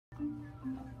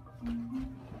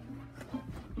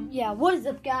Yeah, what is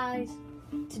up, guys?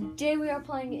 Today we are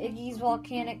playing Iggy's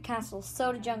Volcanic Castle,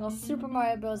 Soda Jungle, Super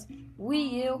Mario Bros.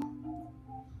 Wii U.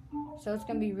 So it's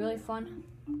gonna be really fun.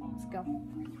 Let's go.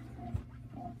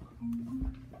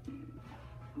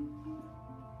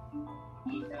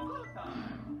 We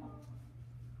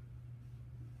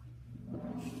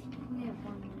have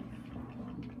one more.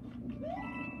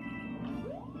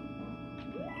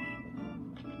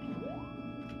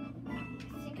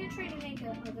 I think I tried to make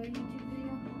another YouTube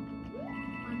video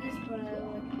on this, but I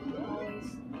like always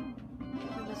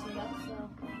mess it up, so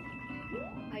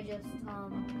I just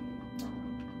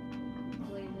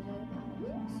deleted it.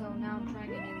 So now I'm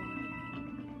trying a new one.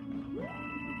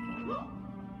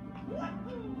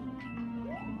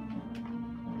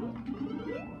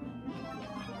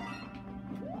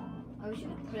 I wish you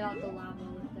could put out the lava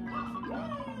with that.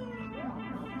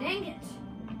 Dang it!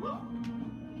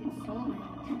 It's so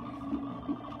mad.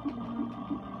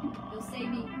 You'll save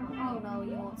me. Oh no,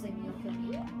 you won't save me. You'll kill me.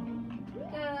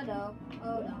 No.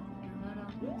 Oh no. No.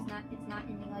 It's not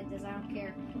ending like this. I don't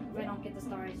care if I don't get the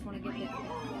star. I just want to get it.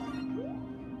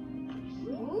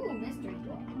 Ooh, mystery.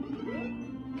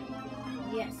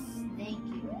 Yes, thank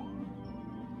you.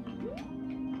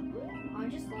 I'm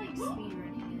just like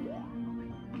speedrunning it.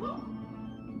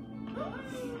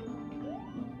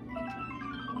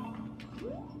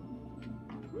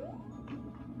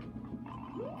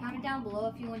 Comment down below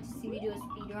if you want to see me do a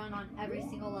speedrun on every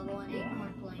single level in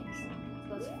Acorn Plains.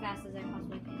 Go as fast as I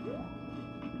possibly can.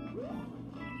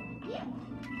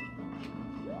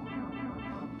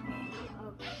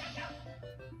 Okay.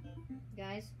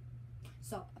 Guys,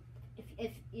 so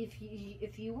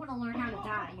if you want to learn how to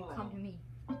die, you come to me.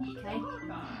 Okay?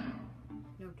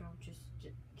 No, don't just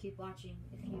keep watching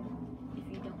if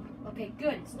you don't. Okay,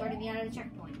 good. Starting me out of the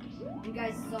checkpoint. You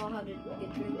guys saw how to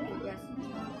get through the rest.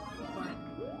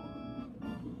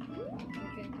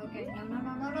 Okay.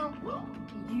 No.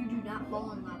 You do not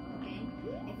fall in lava, okay?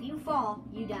 If you fall,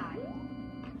 you die.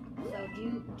 So do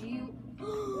you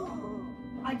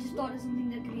I just thought of something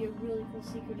that could be a really cool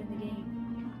secret in the game.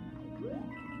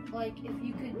 Like if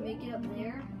you could make it up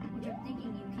there, which I'm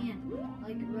thinking you can.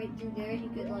 Like right through there, you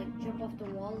could like jump off the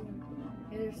wall and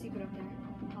maybe there's a secret up there.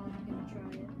 I'm gonna try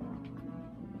it.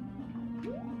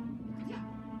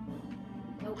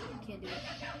 Nope, can't do it.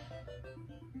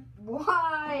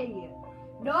 Why?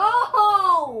 No!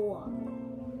 Oh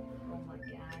my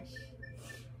gosh.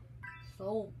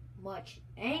 So much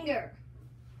anger.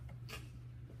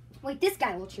 Wait, this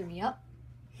guy will cheer me up.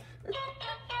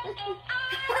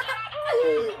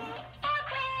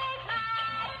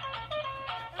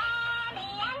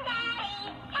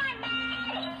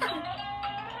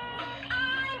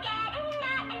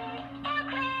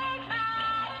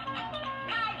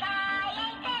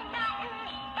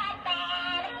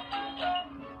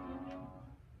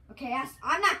 Okay,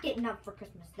 I'm not getting up for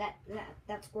Christmas.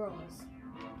 That squirrel is.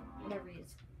 Whatever he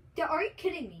is. Are you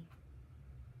kidding me?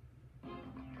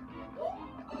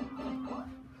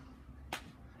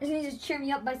 This means just cheer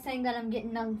me up by saying that I'm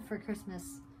getting none for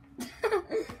Christmas.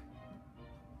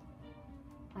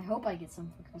 I hope I get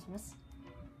some for Christmas.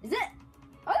 Is it?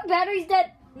 Are the batteries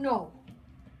dead? No.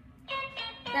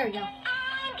 There we go.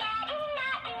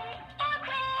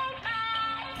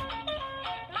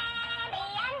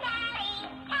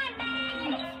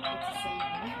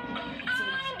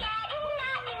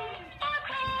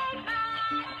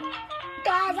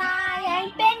 Cause I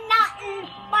ain't been nothing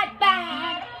but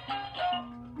bad.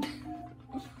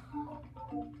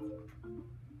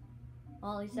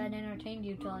 Well, at least I entertained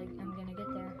you till I'm gonna get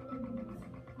there.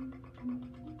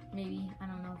 Maybe, I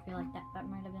don't know if you like that. That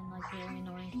might have been like very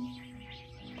annoying.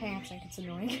 Parents think it's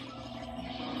annoying.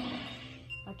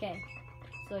 Okay,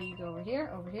 so you go over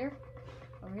here,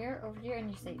 and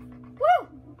you're safe. Woo!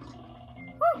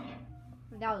 Woo!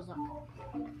 That was luck.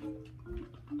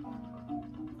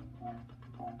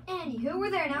 Anywho, we're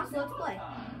there now, so let's play.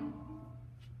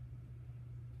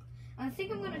 I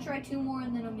think I'm gonna try 2 more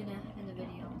and then I'm gonna end the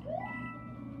video.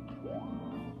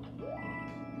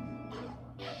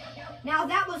 Now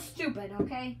that was stupid,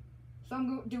 okay? So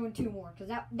I'm doing 2 more, because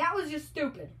that was just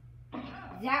stupid.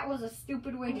 That was a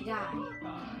stupid way to die.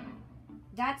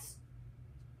 That's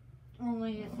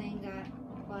only a thing that,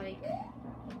 like,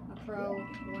 a pro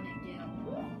wouldn't do.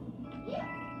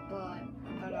 But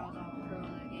I thought I was all pro in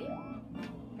that game.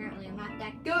 Apparently I'm not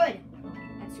that good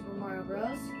at Super Mario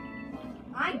Bros.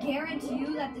 I guarantee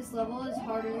you that this level is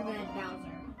harder than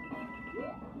Bowser.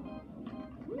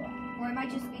 Or I might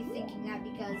just be thinking that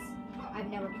because I've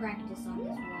never practiced on this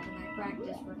world and I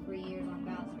practiced for 3 years on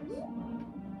Bowser's.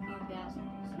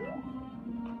 So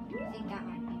I think that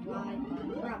might be why,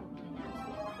 but probably not.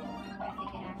 I think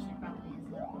it actually probably is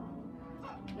though.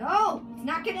 It's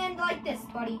not gonna end like this,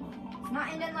 buddy. It's not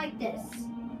ending like this.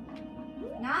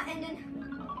 Not ending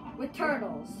with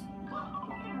turtles.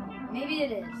 Maybe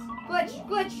it is. Glitch,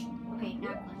 glitch. Okay,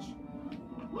 not glitch.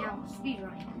 Now,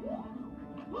 speedrunning.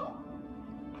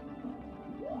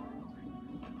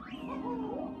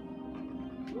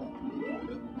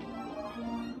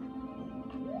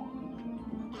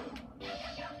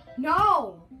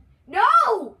 No!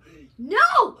 No!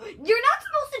 No! You're not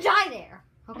supposed to die there,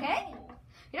 okay?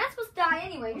 You're not supposed to die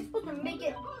anyway. You're supposed to make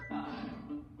it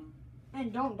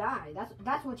and don't die.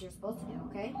 That's what you're supposed to do,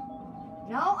 okay?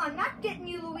 No, I'm not getting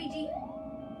you, Luigi.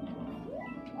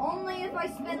 Only if I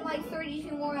spend like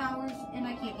 32 more hours and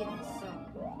I can't get this, so.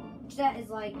 Which that is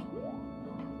like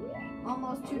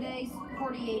almost 2 days,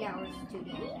 48 hours, 2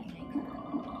 days, I think.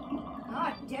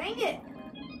 Ah, dang it!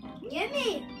 Give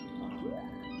me!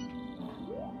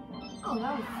 Oh,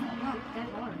 that was not that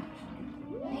hard, actually.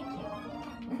 Thank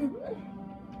you.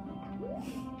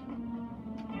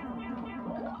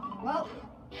 Well,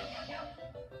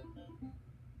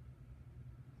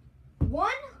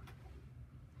 one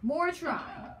more try.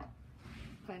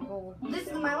 Okay, well, this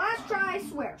is my last try, I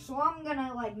swear. So I'm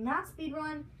gonna like not speed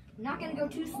run. I'm not gonna go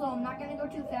too slow. I'm not gonna go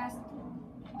too fast.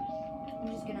 I'm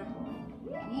just gonna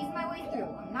ease my way through.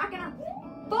 I'm not gonna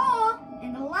fall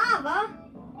in the lava.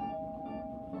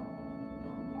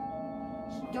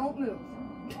 Just don't move.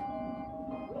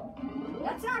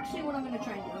 That's actually what I'm gonna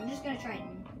try and do. I'm just gonna try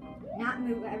and not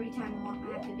move every time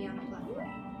I have to be on a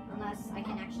platform. Unless I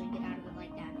can actually get out of it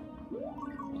like that.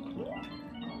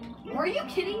 Are you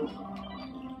kidding me?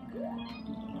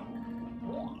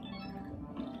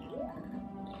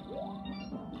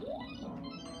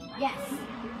 Yes,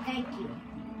 thank you.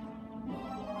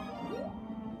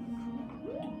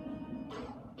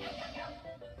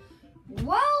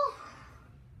 Well,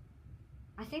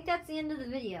 I think that's the end of the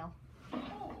video.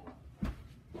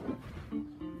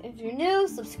 If you're new,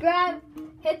 subscribe,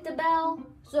 hit the bell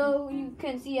so you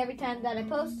can see every time that I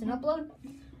post and upload.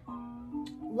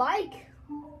 Like,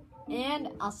 and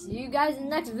I'll see you guys in the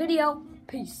next video.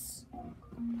 Peace.